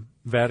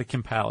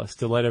Vatican Palace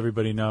to let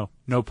everybody know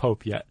no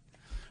pope yet.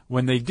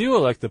 When they do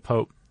elect the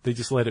pope, they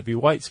just let it be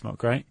white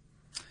smoke, right?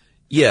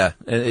 Yeah,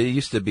 and it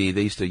used to be,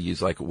 they used to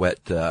use like wet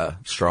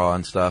straw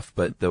and stuff,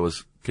 but there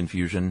was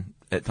confusion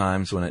at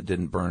times when it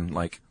didn't burn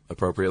like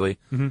appropriately.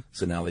 Mm-hmm.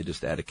 So now they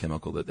just add a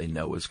chemical that they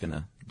know is going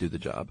to do the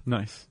job.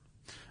 Nice.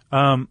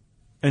 And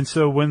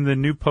so when the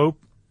new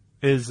pope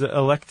is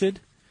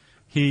elected,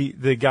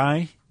 the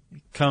guy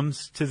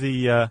comes to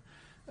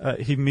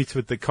he meets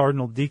with the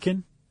cardinal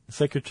deacon,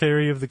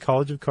 secretary of the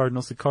College of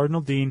Cardinals, the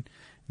cardinal dean,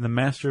 and the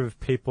master of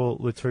papal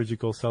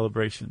liturgical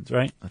celebrations,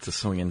 right? That's a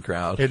swinging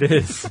crowd. It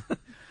is.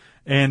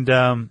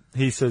 And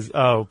he says,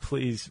 "Oh,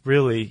 please,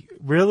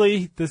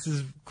 really, this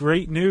is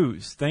great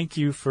news. Thank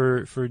you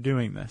for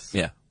doing this."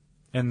 Yeah.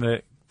 And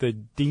the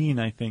dean,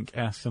 I think,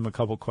 asks him a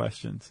couple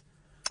questions.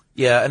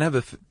 Yeah, and I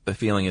have a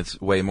feeling it's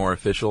way more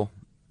official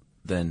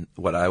than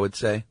what I would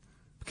say,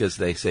 because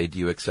they say, "Do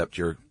you accept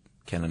your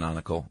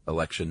canonical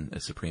election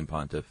as Supreme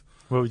Pontiff?"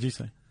 What would you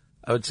say?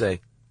 I would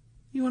say,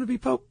 "You want to be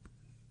Pope?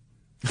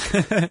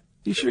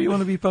 You sure you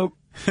want to be Pope?"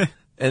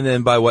 And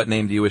then, by what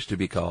name do you wish to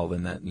be called?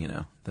 And that,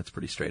 that's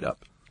pretty straight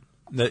up.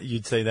 That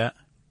you'd say that?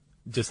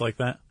 Just like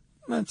that?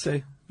 I'd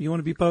say, "You want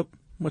to be Pope?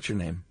 What's your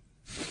name?"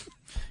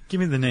 Give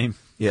me the name.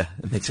 Yeah,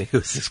 and they'd say,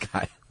 "Who's this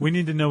guy?" We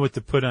need to know what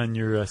to put on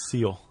your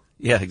seal.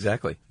 Yeah,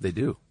 exactly. They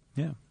do.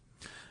 Yeah.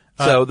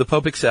 So the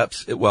Pope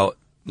accepts it. Well,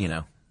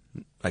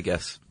 I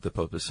guess the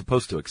Pope is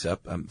supposed to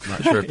accept. I'm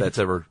not sure if that's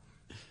ever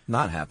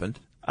not happened.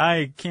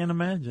 I can't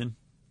imagine.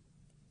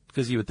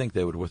 Because you would think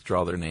they would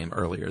withdraw their name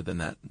earlier than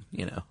that,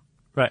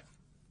 Right.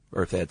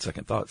 Or if they had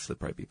second thoughts, that'd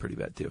probably be pretty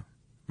bad too.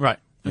 Right.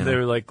 You They know?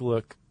 were like,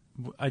 "Look,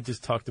 I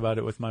just talked about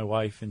it with my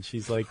wife, and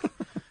she's like,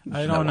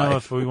 I My don't know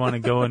wife. if we want to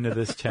go into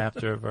this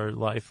chapter of our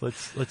life.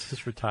 Let's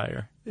just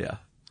retire." Yeah.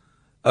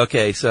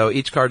 Okay, so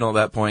each cardinal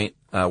at that point,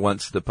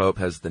 once the Pope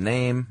has the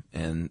name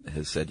and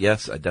has said,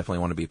 "Yes, I definitely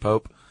want to be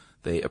Pope,"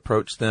 they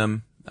approach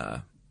them,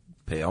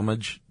 pay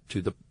homage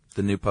to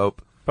the new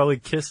Pope. Probably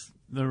kiss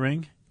the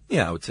ring.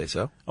 Yeah, I would say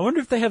so. I wonder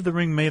if they have the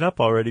ring made up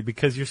already,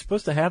 because you're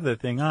supposed to have that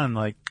thing on,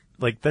 like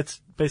that's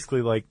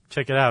basically like,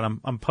 check it out,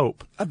 I'm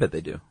Pope. I bet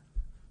they do.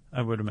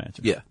 I would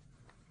imagine. Yeah.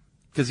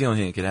 Because the only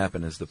thing that could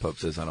happen is the Pope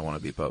says, "I don't want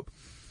to be Pope."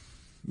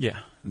 Yeah.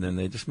 And then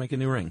they just make a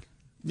new ring,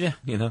 Yeah.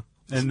 And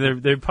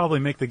And they probably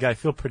make the guy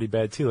feel pretty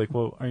bad too. Like,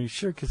 "Well, are you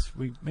sure? Because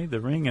we made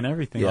the ring and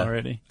everything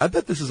already." I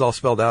bet this is all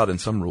spelled out in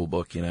some rule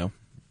book,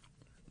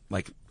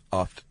 like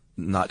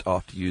not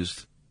oft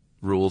used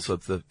rules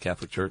of the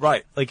Catholic Church.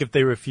 Right. Like if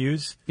they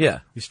refuse, Yeah,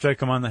 you strike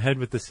them on the head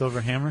with the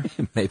silver hammer.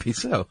 maybe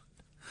so.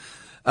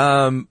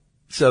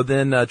 So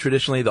then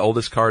traditionally the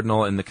oldest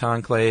cardinal in the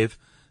conclave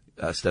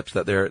steps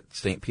out there at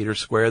St. Peter's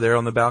Square there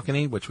on the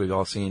balcony, which we've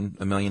all seen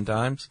a million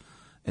times,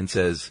 and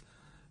says,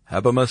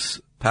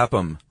 "Habemus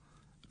Papam."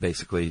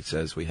 Basically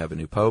says we have a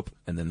new Pope,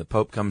 and then the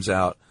Pope comes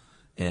out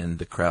and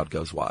the crowd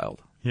goes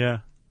wild. Yeah.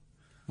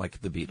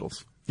 Like the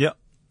Beatles. Yep.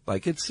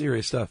 Like, it's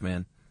serious stuff,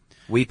 man.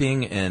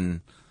 Weeping,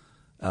 and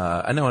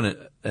I know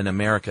in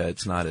America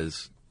it's not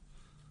as,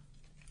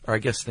 or I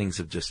guess things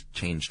have just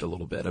changed a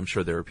little bit. I'm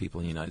sure there are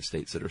people in the United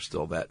States that are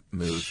still that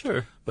moved.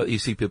 Sure. But you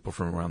see people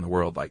from around the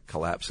world like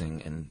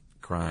collapsing and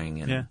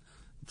crying, and Yeah.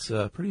 it's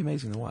pretty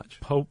amazing to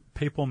watch.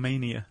 Papal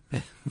mania.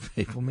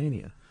 Papal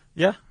mania.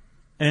 Yeah.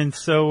 And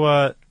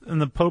so,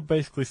 and the Pope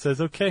basically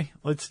says, "Okay,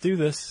 let's do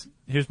this.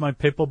 Here's my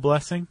papal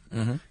blessing.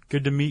 Mm-hmm.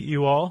 Good to meet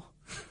you all.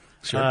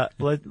 Sure.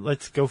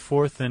 Let's go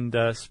forth and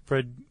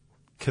spread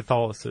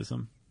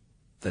Catholicism."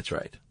 That's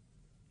right.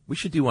 We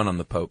should do one on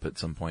the Pope at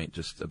some point,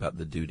 just about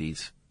the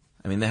duties.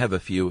 I mean, they have a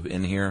few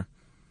in here.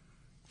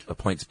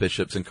 Appoints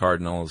bishops and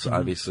cardinals,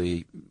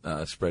 obviously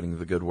spreading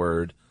the good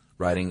word,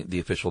 writing the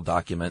official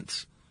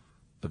documents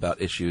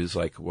about issues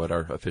like what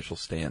our official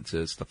stance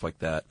is, stuff like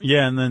that.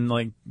 Yeah, and then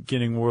like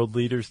getting world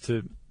leaders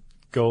to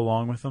go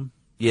along with them.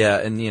 Yeah,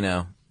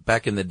 and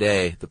back in the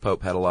day, the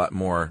Pope had a lot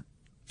more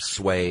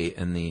sway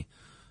in the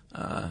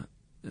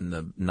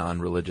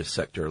non-religious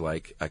sector.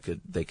 Like I could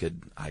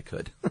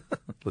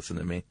listen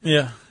to me.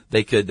 Yeah.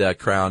 They could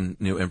crown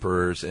new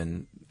emperors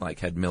and like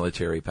had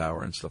military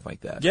power and stuff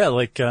like that. Yeah,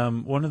 like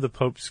one of the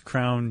popes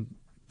crowned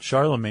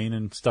Charlemagne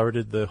and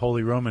started the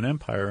Holy Roman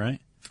Empire, right?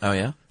 Oh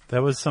yeah,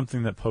 That was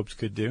something that popes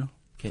could do.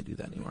 can't do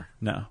that anymore.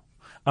 No.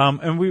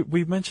 And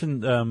we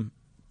mentioned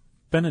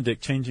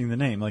Benedict changing the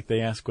name. Like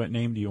they ask, "What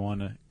name do you want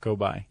to go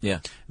by?" Yeah.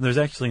 And there's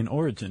actually an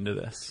origin to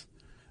this.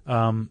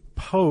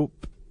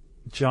 Pope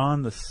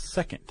John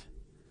II,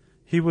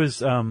 he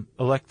was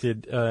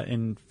elected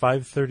in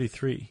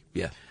 533.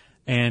 Yeah.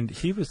 And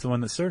he was the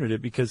one that started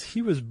it because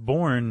he was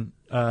born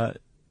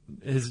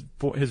his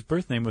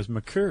birth name was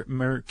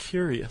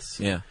Mercurius.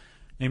 Yeah.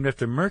 Named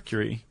after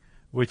Mercury,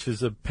 which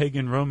is a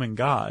pagan Roman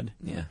god.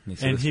 Yeah.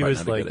 And he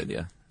was like, good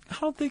idea. I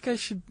don't think I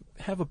should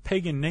have a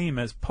pagan name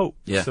as Pope.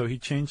 Yeah. So he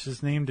changed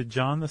his name to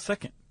John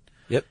II.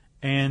 Yep.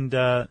 And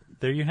there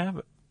you have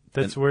it.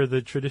 That's where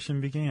the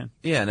tradition began.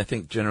 Yeah, and I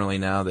think generally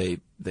now they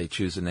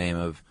choose a name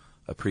of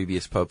a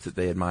previous pope that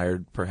they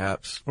admired,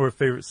 perhaps. Or a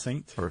favorite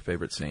saint.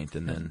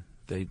 And then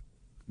they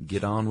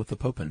get on with the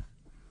poping.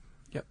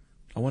 Yep.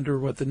 I wonder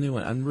what the new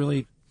one... I'm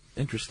really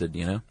interested,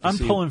 I'm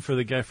pulling for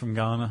the guy from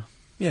Ghana.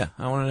 Yeah,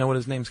 I want to know what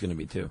his name's going to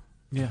be, too.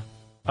 Yeah.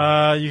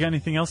 You got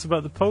anything else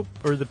about the Pope?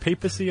 Or the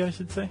papacy, I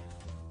should say?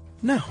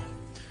 No.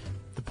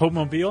 The Pope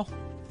Mobile?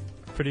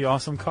 Pretty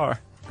awesome car.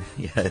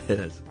 Yeah, it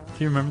is. Do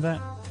you remember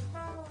that?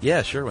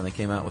 Yeah, sure. When they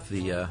came out with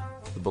the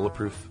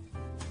bulletproof,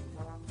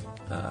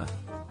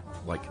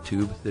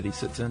 tube that he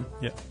sits in.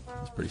 Yeah.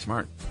 It's pretty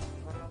smart.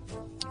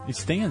 He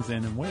stands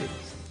in and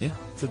waves. Yeah.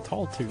 It's a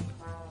tall tube.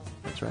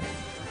 That's right.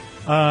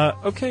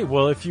 Okay,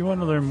 well, if you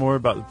want to learn more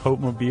about the Pope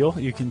Mobile,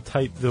 you can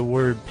type the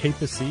word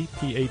papacy,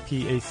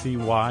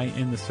 P-A-P-A-C-Y,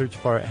 in the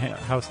search bar at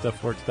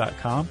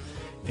howstuffworks.com.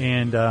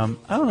 And I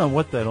don't know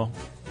what that'll...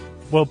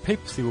 Well,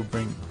 papacy will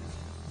bring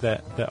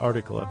that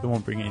article up. It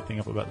won't bring anything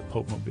up about the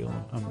Pope Mobile,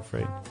 I'm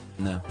afraid.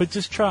 No. But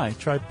just try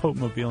Pope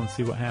Mobile and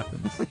see what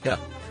happens. Yeah.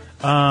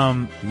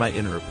 You might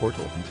enter a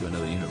portal into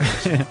another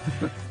universe.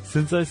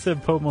 Since I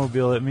said Pope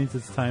Mobile, it means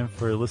it's time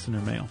for listener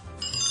mail.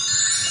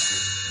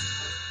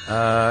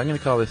 I'm going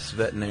to call this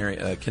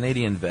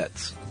Canadian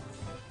Vets.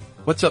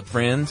 What's up,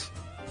 friends?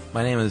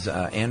 My name is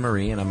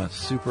Anne-Marie, and I'm a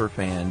super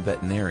fan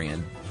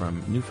veterinarian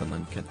from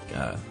Newfoundland,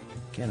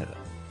 Canada.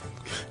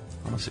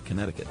 Almost at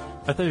Connecticut.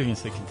 I thought you were going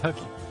to say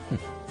Kentucky.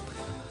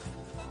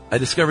 I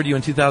discovered you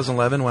in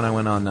 2011 when I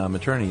went on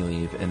maternity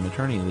leave, and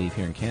maternity leave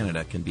here in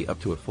Canada can be up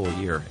to a full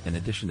year. In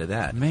addition to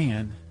that,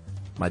 man,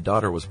 my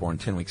daughter was born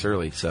 10 weeks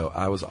early, so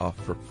I was off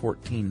for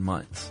 14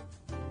 months.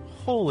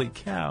 Holy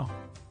cow.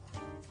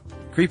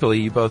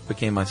 Creepily, you both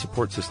became my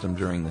support system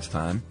during this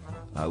time.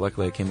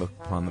 Luckily, I came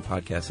upon the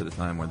podcast at a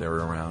time where there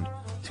were around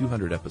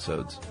 200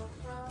 episodes.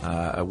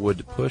 I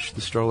would push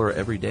the stroller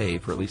every day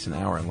for at least an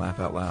hour and laugh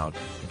out loud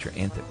at your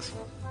antics.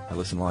 I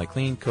listened while I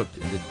cleaned, cooked,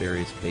 and did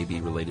various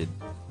baby-related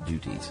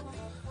duties.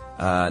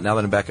 Now that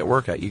I'm back at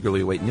work, I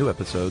eagerly await new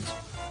episodes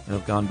and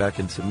have gone back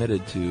and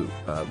submitted to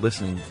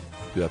listening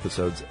to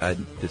episodes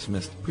I'd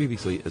dismissed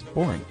previously as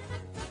boring.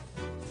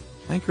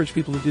 I encourage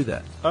people to do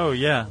that. Oh,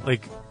 yeah.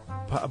 Like,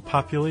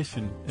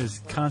 population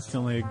is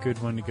constantly a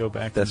good one to go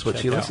back That's and what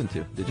check she out. listened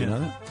to. Did you know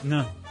that?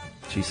 No.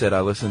 She said,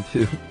 I listened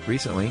to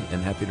recently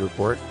and happy to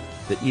report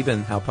that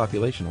even How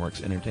Population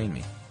Works entertained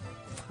me.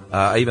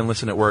 I even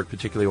listen at work,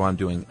 particularly while I'm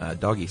doing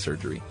doggy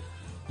surgery.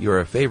 You are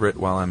a favorite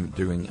while I'm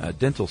doing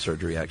dental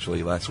surgery,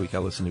 actually. Last week I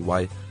listened to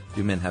Why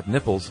Do Men Have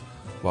Nipples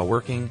while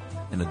working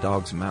in a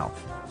dog's mouth.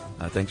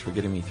 Thanks for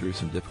getting me through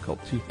some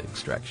difficult tooth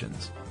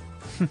extractions.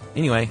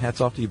 Anyway,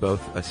 hats off to you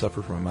both. I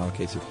suffer from a mild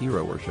case of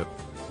hero worship.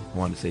 I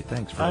wanted to say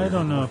thanks for I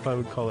don't know if I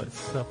would call it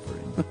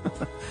suffering.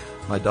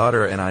 My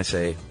daughter and I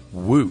say,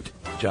 woot,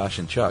 Josh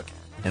and Chuck.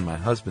 And my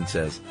husband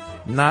says,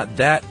 not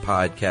that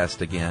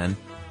podcast again.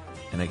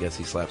 And I guess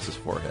he slaps his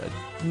forehead.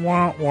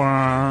 Wah,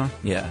 wah.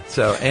 Yeah.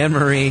 So,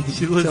 Anne-Marie,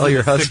 you tell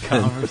your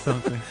husband, or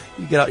something.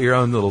 You get out your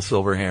own little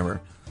silver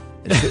hammer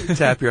and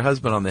tap your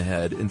husband on the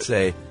head and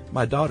say,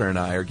 my daughter and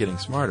I are getting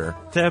smarter.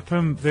 Tap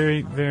him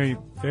very, very,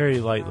 very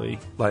lightly.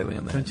 Lightly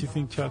on the head. Don't you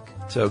think, Chuck?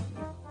 So,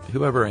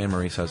 whoever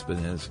Anne-Marie's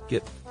husband is,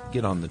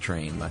 get on the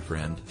train, my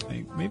friend.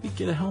 Maybe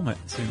get a helmet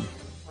soon.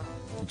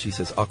 And she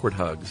says, awkward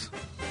hugs.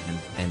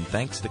 And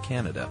thanks to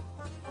Canada.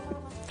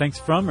 Thanks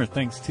from or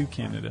thanks to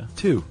Canada?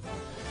 To.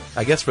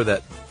 I guess for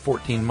that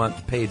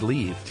 14-month paid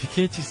leave.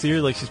 Can't you see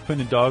her like she's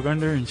putting a dog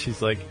under and she's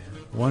like,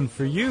 one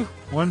for you,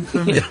 one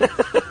for me,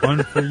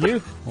 one for you,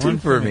 one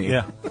for me.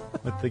 Yeah,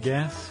 with the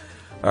gas.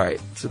 All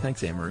right, so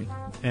thanks, Anne-Marie.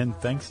 And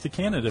thanks to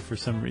Canada for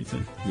some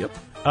reason. Yep.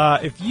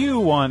 If you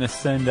want to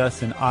send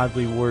us an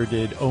oddly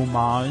worded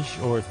homage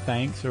or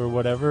thanks or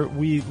whatever,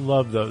 we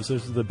love those.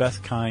 Those are the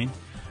best kind.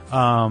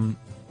 And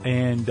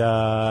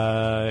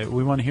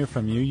we want to hear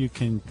from you. You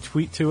can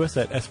tweet to us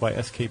at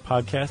SYSK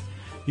Podcast.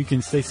 You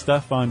can say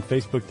stuff on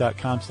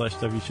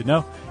Facebook.com/Stuff You Should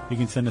Know. You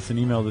can send us an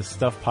email to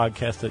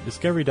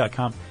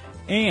stuffpodcast@discovery.com.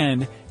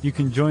 And you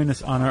can join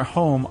us on our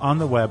home on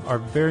the web, our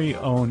very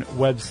own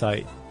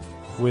website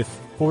with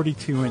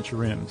 42-inch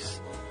rims.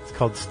 It's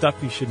called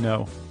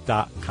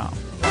StuffYouShouldKnow.com.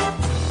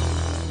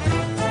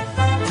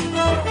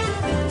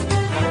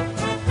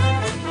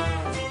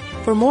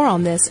 For more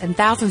on this and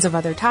thousands of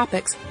other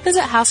topics,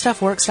 visit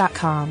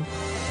HowStuffWorks.com.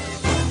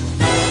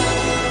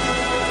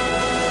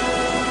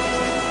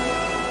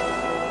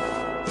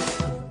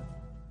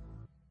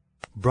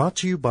 Brought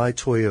to you by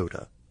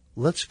Toyota.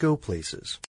 Let's go places.